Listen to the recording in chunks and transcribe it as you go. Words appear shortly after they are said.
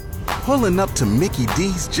Pulling up to Mickey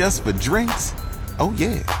D's just for drinks? Oh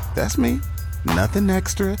yeah, that's me. Nothing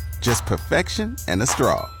extra, just perfection and a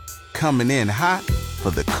straw. Coming in hot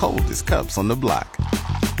for the coldest cups on the block.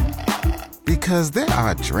 Because there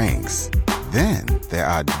are drinks. Then there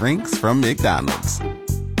are drinks from McDonald's.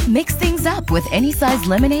 Mix things up with any size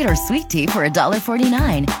lemonade or sweet tea for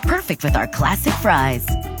 $1.49. Perfect with our classic fries.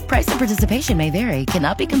 Price and participation may vary.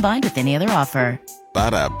 Cannot be combined with any other offer.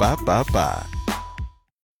 Ba-da-ba-ba-ba.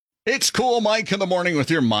 It's Cool Mike in the morning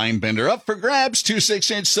with your Mindbender. Up for grabs, 2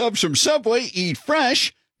 6-inch subs from Subway. Eat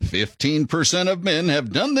fresh. 15% of men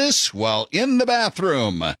have done this while in the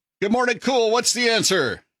bathroom. Good morning, Cool. What's the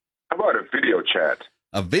answer? How about a video chat?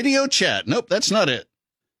 A video chat. Nope, that's not it.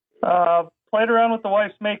 Played around with the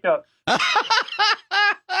wife's makeup.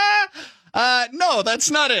 No,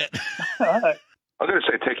 that's not it. I'm going to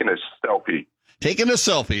say taking a selfie. Taking a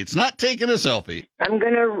selfie. It's not taking a selfie. I'm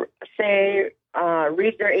going to say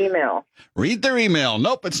read their email. Read their email.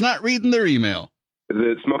 Nope, it's not reading their email. Is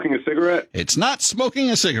it smoking a cigarette? It's not smoking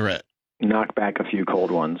a cigarette. Knock back a few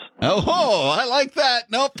cold ones. Oh, I like that.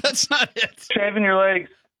 Nope, that's not it. Shaving your legs.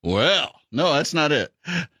 Well, no, that's not it.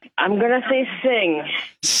 I'm going to say sing.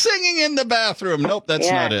 Singing in the bathroom. Nope, that's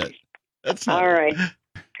not it. That's not All it. right.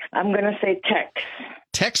 I'm going to say text.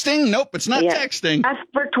 Texting? Nope, it's not texting. Ask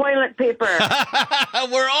for toilet paper.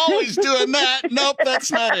 We're always doing that. Nope,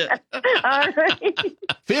 that's not it. All right.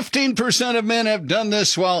 15% of men have done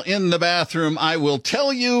this while in the bathroom. I will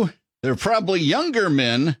tell you, they're probably younger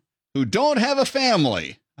men who don't have a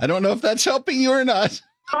family. I don't know if that's helping you or not.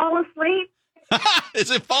 Fall asleep?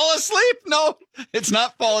 Is it fall asleep? No, it's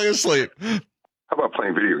not falling asleep. How about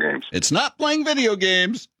playing video games? It's not playing video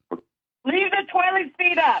games. Leave the toilet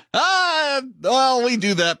seat up. Well, we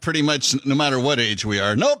do that pretty much no matter what age we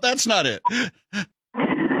are. Nope, that's not it.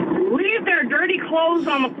 Leave their dirty clothes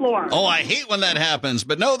on the floor. Oh, I hate when that happens,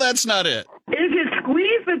 but no, that's not it. Is it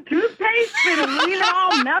squeeze the toothpaste and leave it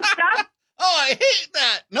all messed up? Oh, I hate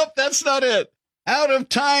that. Nope, that's not it. Out of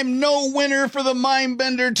time, no winner for the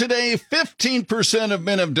Mindbender today. 15% of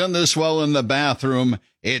men have done this while in the bathroom.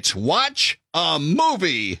 It's watch a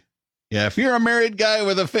movie. Yeah, if you're a married guy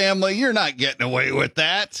with a family, you're not getting away with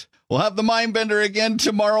that. We'll have the Mindbender again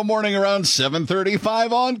tomorrow morning around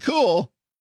 7:35 on Cool.